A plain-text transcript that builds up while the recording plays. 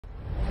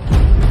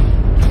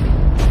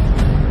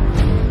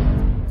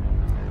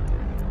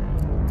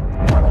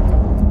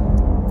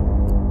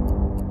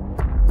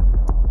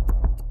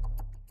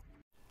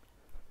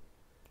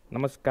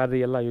ನಮಸ್ಕಾರ ರೀ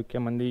ಎಲ್ಲ UK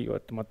ಮಂದಿ.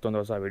 ಇವತ್ತು ಮತ್ತೊಂದು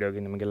ಹೊಸ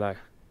ವೀಡಿಯೋಗೆ ನಿಮಗೆಲ್ಲ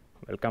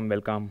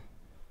ವೆಲ್ಕಮ್.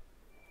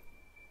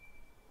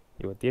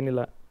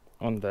 ಇವತ್ತೇನಿಲ್ಲ,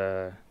 ಒಂದು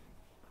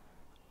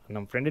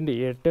ನಮ್ಮ ಫ್ರೆಂಡಿಂದ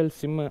ಏರ್ಟೆಲ್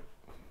ಸಿಮ್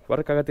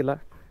ವರ್ಕ್ ಆಗತ್ತಿಲ್ಲ.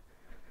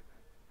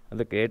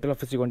 ಅದಕ್ಕೆ ಏರ್ಟೆಲ್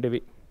ಆಫೀಸಿಗೆ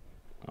ಹೊಂಟೀವಿ.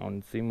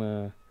 ಅವ್ನ ಸಿಮ್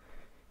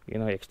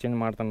ಏನೋ ಎಕ್ಸ್ಚೇಂಜ್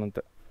ಮಾಡ್ತಾನಂತ.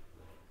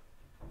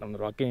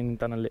 ನಮ್ಮದು rakhi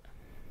ನಿಂತಾನಲ್ಲಿ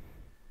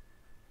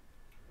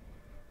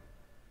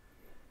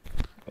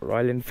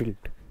royal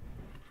Enfield.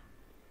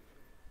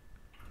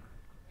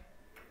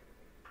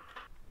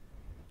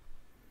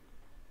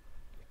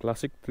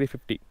 Classic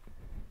 350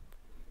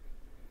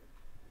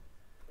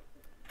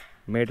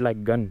 made like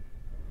gun.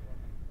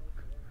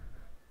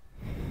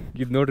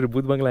 ಇದು ನೋಡ್ರಿ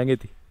ಬೂತ್ ಬಂಗ್ಲಾ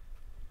ಹೆಂಗೈತಿ.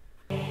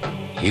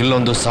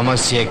 ಇಲ್ಲೊಂದು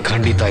ಸಮಸ್ಯೆ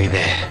ಖಂಡಿತ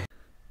ಇದೆ.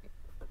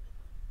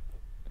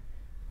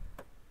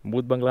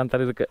 ಬೂತ್ ಬಂಗ್ಲಾ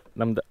ಅಂತಾರೆ ಇದಕ್ಕೆ.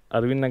 ನಮ್ದು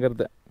ಅರವಿಂದ್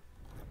ನಗರದ.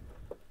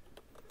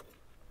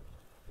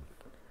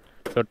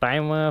 ಸೊ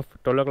ಟೈಮ್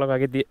 12 o'clock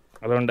ಆಗೈತಿ.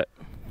 ಅರೌಂಡ್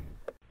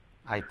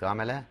ಆಯ್ತು.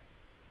 ಆಮೇಲೆ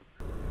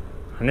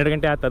 12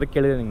 ಗಂಟೆ ಆಯ್ತು. ಅದಕ್ಕೆ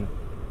ಕೇಳಿದೆ ನಿಂಗೆ.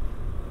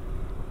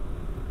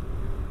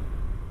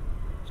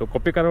 So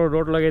ಕೊಪ್ಪಿಕರ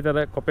road ಒಳಗೈತದ.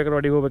 ಕೊಪ್ಪಿಕರ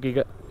ರೋಡಿಗೆ ಹೋಗ್ಬೇಕೀಗ.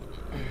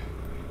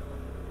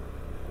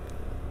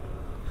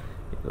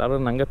 ಎಲ್ಲರೂ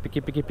ನಂಗೆ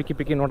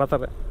ಪಿಕ್ಕಿ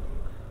ನೋಡತ್ತಾರೆ.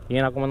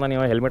 ಏನು ಹಾಕೊಂಬಂದ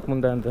ನೀವು ಹೆಲ್ಮೆಟ್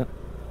ಮುಂದೆ ಅಂತ.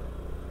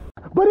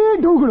 ಬರೀ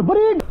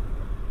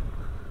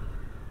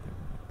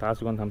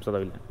ತಾಸಿಗೊಂದು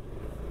ಹಂಸದವಿಲ್ಲ.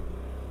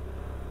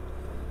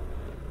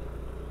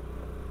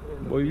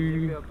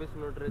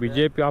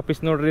 BJP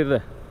ಆಫೀಸ್ ನೋಡ್ರಿ. ಇದು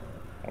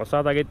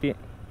ಹೊಸದಾಗೈತಿ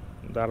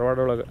ಧಾರವಾಡ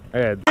ಒಳಗೆ.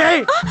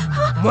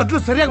 ಮೊದಲು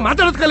ಸರಿಯಾಗಿ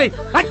ಮಾತಾಡೋದು ಕಲಿ.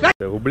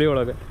 ಹುಬ್ಬಳ್ಳಿ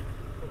ಒಳಗೆ.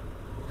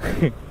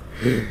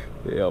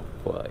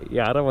 ಅಪ್ಪ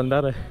ಯಾರ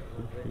ಬಂದಾರ.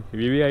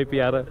 VVIP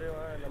ಯಾರ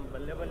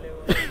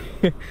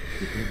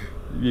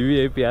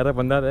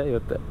ಬಂದಾರ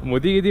ಇವತ್ತು.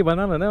 ಮೋದಿ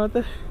ಬಂದಾನ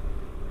ಮತ್ತೆ.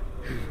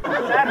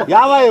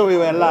 ಯಾವ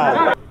ಇವೆಲ್ಲ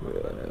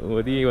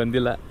ಮೋದಿ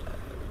ಬಂದಿಲ್ಲ,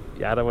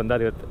 ಯಾರ ಬಂದಾರ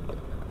ಇವತ್ತು.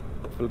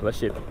 ಫುಲ್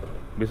ರಶ್ ಐತಿ.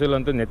 ಬಿಸಿಲು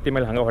ಅಂತೂ ನೆತ್ತಿ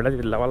ಮೇಲೆ ಹಂಗೆ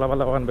ಹೊಡೆದಿಲ್ಲ.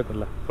 ಲವ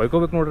ಅನ್ಬೇಕಲ್ಲ.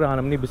 ಬೈಕೋಬೇಕು ನೋಡ್ರಿ. ಆ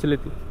ನಮ್ನಿ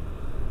ಬಿಸಿಲೈತಿ.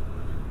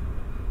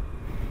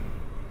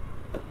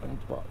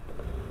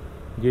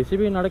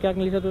 JCB ನಡಕ್ಕೆ ಯಾಕೆ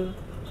ನಿಲ್ಸದು?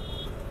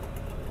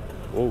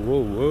 ಓ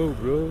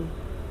ಬ್ರೋ.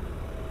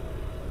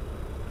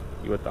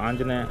 ಇವತ್ತು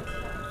ಆಂಜನೇಯ.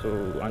 ಸೊ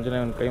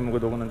ಆಂಜನೇಯನ ಕೈ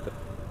ಮುಗಿದು ಹೋಗೋಣಂತ.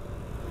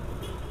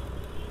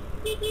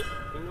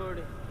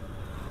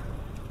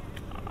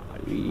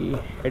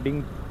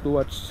 Heading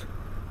towards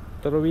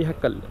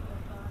vehicle.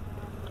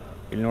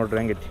 ಇಲ್ಲಿ ನೋಡ್ರಿ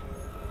ಹೆಂಗೈತಿ.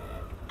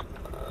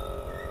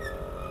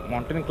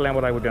 ಮೌಂಟೇನ್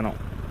ಕ್ಲೈಂಬರ್ ಆಗ್ಬಿಟ್ಟೆ ನಾವು.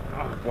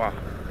 ವಾ,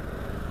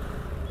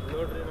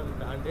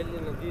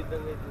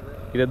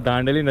 ಇದು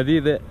ದಾಂಡೇಲಿ ನದಿ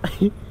ಇದೆ.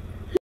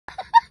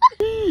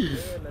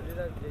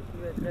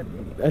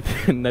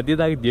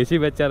 ನದಿದಾಗ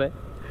JCB ಹಚ್ಚಾರೆ.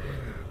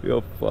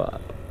 ಯಪ್ಪ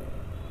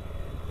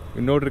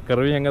ನೋಡ್ರಿ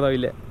ಕರ್ವಿ ಹೆಂಗದಾವ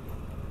ಇಲ್ಲೇ.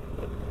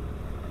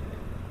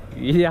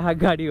 ಈ ಆ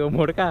ಗಾಡಿ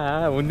ಮೊಡ್ಕ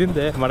ಮುಂದಿಂದ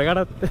ಮಡಗಾಡ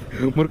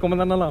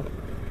ಮುರ್ಕೊಂಬಂದನಲ್ಲ.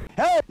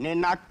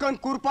 ನಿನ್ನ ಅಕ್ಕನ್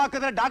ಕುರ್ಪ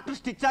ಹಾಕಿದ್ರೆ ಡಾಕ್ಟರ್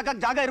ಸ್ಟಿಚ್ ಹಾಕಕ್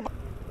ಜಾಗ ಇರ್ಬ.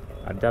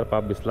 ಅಜ್ಜಾರ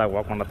ಪಾಪ ಬಿಸ್ಲಾಗ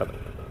ವಾಕ್ ಮಾಡತ್ತಾರ.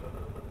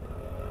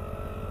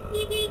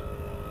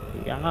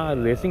 ಯಾ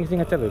ರೇಸಿಂಗ್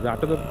ಹಚ್ಚಾರ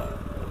ಆಟೋದ.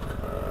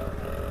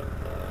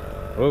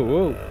 ಓ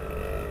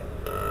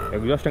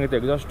ಎಕ್ಸಾಸ್ಟ್ ಹಂಗೈತೆ.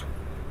 ಎಕ್ಸಾಸ್ಟ್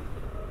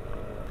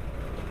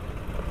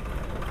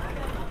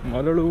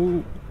ಮರಳು.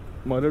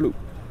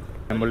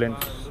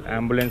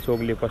 ಆ್ಯಂಬುಲೆನ್ಸ್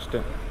ಹೋಗಲಿ ಫಸ್ಟ್,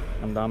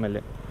 ನಮ್ದು ಆಮೇಲೆ.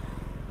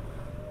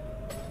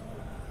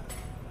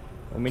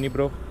 Mini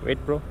bro,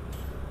 wait bro,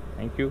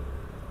 thank you.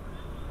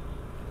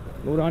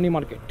 Noorani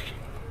market,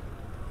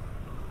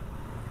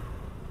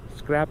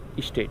 scrap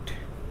ಇಸ್ಟೇಟ್.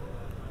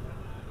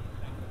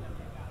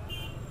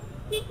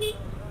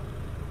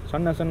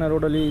 ಸಣ್ಣ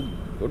ರೋಡಲ್ಲಿ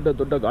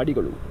ದೊಡ್ಡ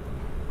ಗಾಡಿಗಳು.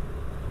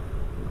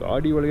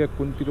 ಗಾಡಿ ಒಳಗೆ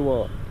ಕುಂತಿರುವ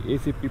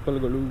AC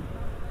ಪೀಪಲ್ಗಳು.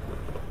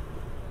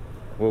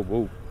 ಓ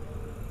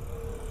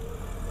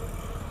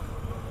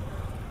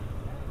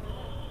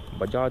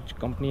ಬಜಾಜ್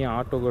ಕಂಪ್ನಿಯ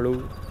ಆಟೋಗಳು,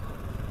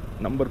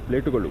 ನಂಬರ್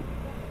ಪ್ಲೇಟುಗಳು.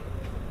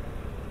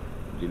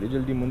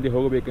 ಜಲ್ದಿ ಮುಂದೆ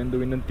ಹೋಗಬೇಕೆಂದು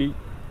ವಿನಂತಿ.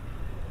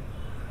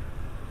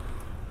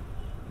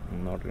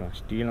 ನೋಡ್ರಿ,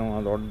 ಸ್ಟೀಲ್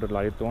ದೊಡ್ಡ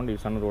ಲಾರಿ ತೊಗೊಂಡು ಈ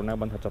ಸಣ್ಣ ರೋಡ್ನಾಗ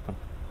ಬಂದು ಹಚ್ಚತ್ತಾನ.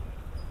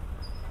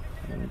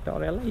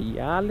 ಇಂಥವ್ರೆಲ್ಲ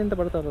ಯಾರಿಂದ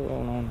ಬರ್ತಾರ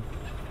ಅವನು.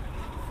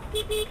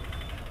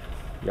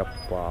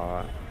 ಯಪ್ಪ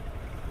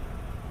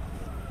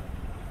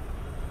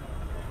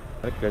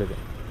ಕೇಳಿದೆ.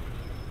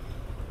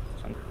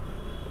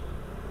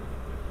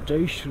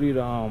 ಜೈ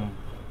ಶ್ರೀರಾಮ್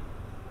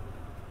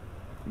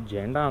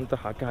ಜೆಂಡಾ ಅಂತ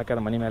ಹಾಕ್ಯಾರ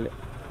ಮನೆ ಮೇಲೆ.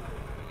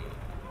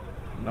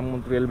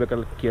 ನಮ್ಮಂತೂ ಎಲ್ಲಿ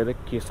ಬೇಕಲ್ಲ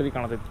ಕೇಸರಿ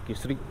ಕಾಣತೈತಿ.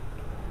 ಕೇಸರಿ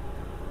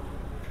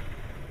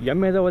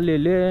ಎಮ್ಮೆ ಇದಾವಲ್ಲಿ.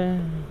 ಇಲ್ಲಿ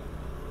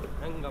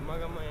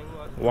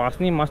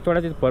ವಾಸನೆ ಮಸ್ತ್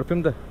ಹೊಡತೈತಿ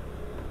ಪರ್ಫ್ಯೂಮ್ದ.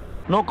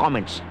 No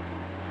comments.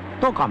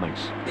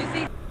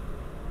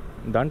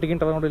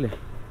 ದಾಂಟಿಗಿಂಟ ಅದ ನೋಡಿಲ್ಲಿ.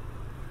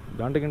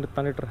 ದಾಂಟಿಗಿಂಟ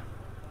ತಂದಿಟ್ರ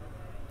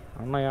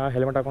ಅಣ್ಣ. ಯಾ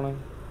ಹೆಲ್ಮೆಟ್ ಹಾಕೋಣ.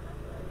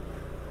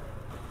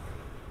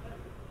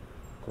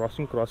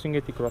 ಕ್ರಾಸಿಂಗ್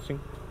ಐತಿ.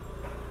 ಕ್ರಾಸಿಂಗ್.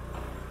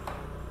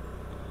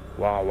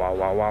 ವಾ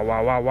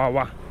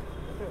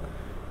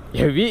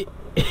ಹೆವಿ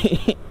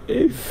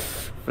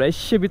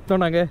ಫ್ರೆಶ್ ಬಿತ್ತು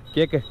ನಂಗೆ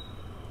ಕೇಕ್.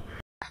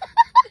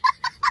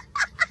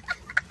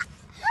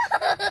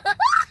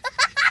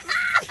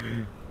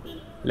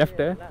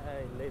 ಲೆಫ್ಟ್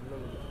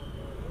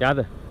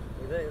ಯಾವ್ದು?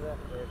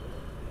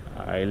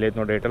 ಇಲ್ಲೈತೆ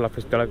ನೋಡಿ ಏರ್ಟೆಲ್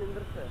ಆಫೀಸ್ ಕೆಳಗೆ.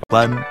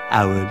 1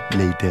 hour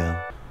later.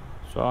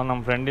 ಸೊ ನಮ್ಮ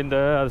ಫ್ರೆಂಡಿಂದ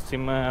ಅದು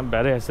ಸಿಮ್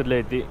ಬೇರೆ ಹೆಸರಲ್ಲೇ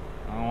ಐತಿ.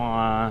 ಅವ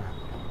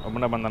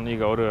ಒಬ್ಬನೇ ಬಂದಾನ.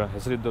 ಈಗ ಅವರು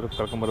ಹೆಸರಿದ್ದವರು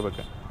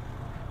ಕರ್ಕೊಂಬರ್ಬೇಕು.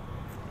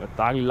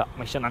 ಇವತ್ತಾಗಲಿಲ್ಲ,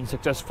 ಮಿಷನ್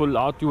ಅನ್ಸಕ್ಸಸ್ಫುಲ್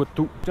ಆಯ್ತು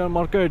ಇವತ್ತು.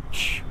 ಮಾರ್ಕೆಟ್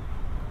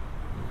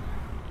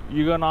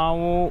ಈಗ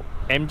ನಾವು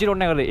ಎಮ್ ಜಿ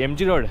ರೋಡ್ನಾಗ ರೀ. M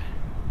G road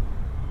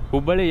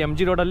Hubballi M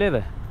G ರೋಡಲ್ಲೇ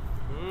ಇದೆ.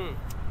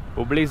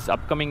 Hubballi is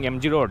upcoming M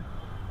G road.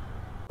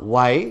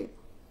 Why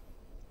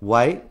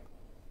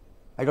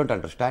I don't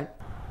understand.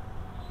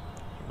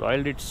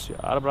 Royal ಡಿಟ್ಸ್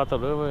ಯಾರು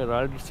ಬರತ್ತಾರ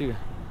royal ಡಿಟ್ಸಿಗೆ?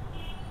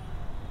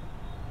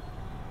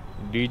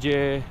 D J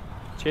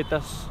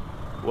ಚೇತಸ್,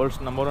 world's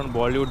number 1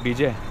 Bollywood D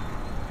J.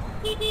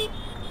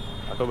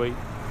 Auto by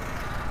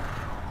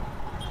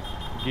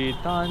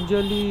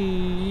Geetanjali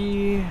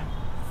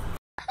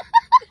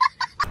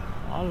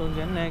ಹಾಲು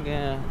ಜನ್ನೆಗೆ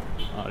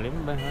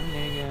ಲಿಂಬೆ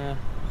ಹಣ್ಣಿಗೆ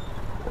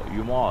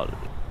ಯುಮಾಲ್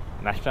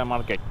ನ್ಯಾಷನಲ್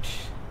ಮಾರ್ಕೆಟ್.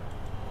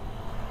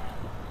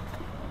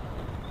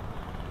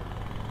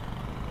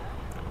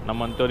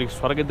 ನಮ್ಮಂಥವ್ರಿಗೆ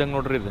ಸ್ವರ್ಗ ಇದ್ದಂಗೆ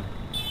ನೋಡ್ರಿ ಇದು.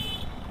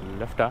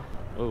 ಲೆಫ್ಟಾ?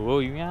 ಓ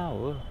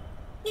ಇವ್ಯಾವ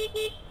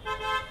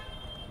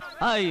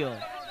ಅಯ್ಯೋ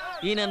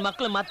ಈ ನನ್ನ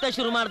ಮಕ್ಳು ಮತ್ತೆ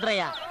ಶುರು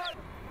ಮಾಡಿದ್ರಯ್ಯ.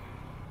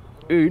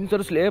 ಇನ್ನು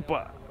ತರಿಸ್ಲೇಪ್ಪ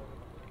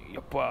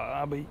ಯಪ್ಪ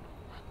ಬೈ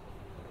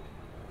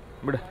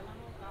ಬಿಡ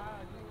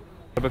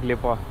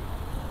ಬೇಕಲೇಪ್ಪ.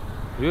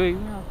 ಅಯ್ಯೋ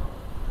ಇವ್ಯಾವ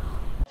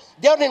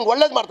ದೇವ್ರು ನಿನ್ಗೆ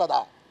ಒಳ್ಳೇದು ಮಾಡ್ತದ.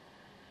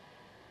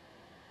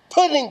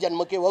 ನಿನ್ನ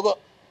ಜನ್ಮಕ್ಕೆ ಹೋಗೋ.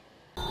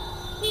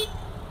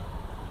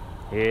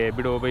 ಏ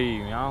ಬಿಡು ಬೈ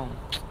ಯಾವ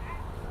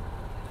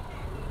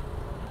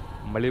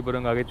ಮಳೆ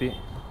ಬರೋಂಗೆ ಆಗೈತಿ.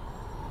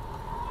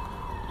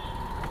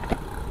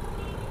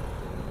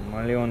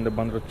 ಮಳೆ ಒಂದು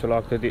ಬಂದ್ರೆ ಚಲೋ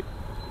ಆಗ್ತೈತಿ.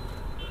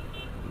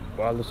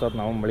 ಭಾಳ ದಿವಸ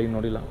ನಾವು ಮಳೆ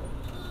ನೋಡಿಲ್ಲ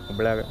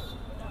ಹುಬ್ಬಳ್ಯಾಗ.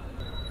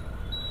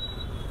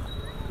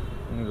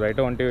 ರೈಟ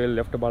ಹೊಂಟಿವಿ,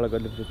 ಲೆಫ್ಟ್ ಭಾಳ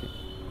ಗದ್ಲಿರ್ತೈತಿ.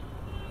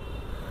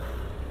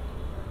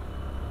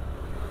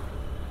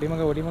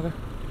 ಹೊಡಿ ಮಗ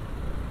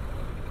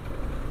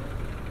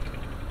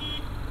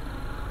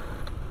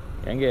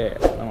ಹೆಂಗೆ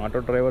ನಮ್ಮ ಆಟೋ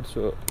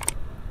ಡ್ರೈವರ್ಸು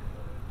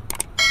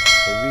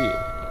ಹೆವಿ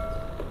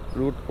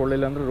ರೂಟ್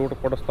ಕೊಡಲಿಲ್ಲ ಅಂದ್ರೆ ರೂಟ್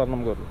ಕೊಡಿಸ್ತಾರೆ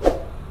ನಮ್ಗವ್ರು.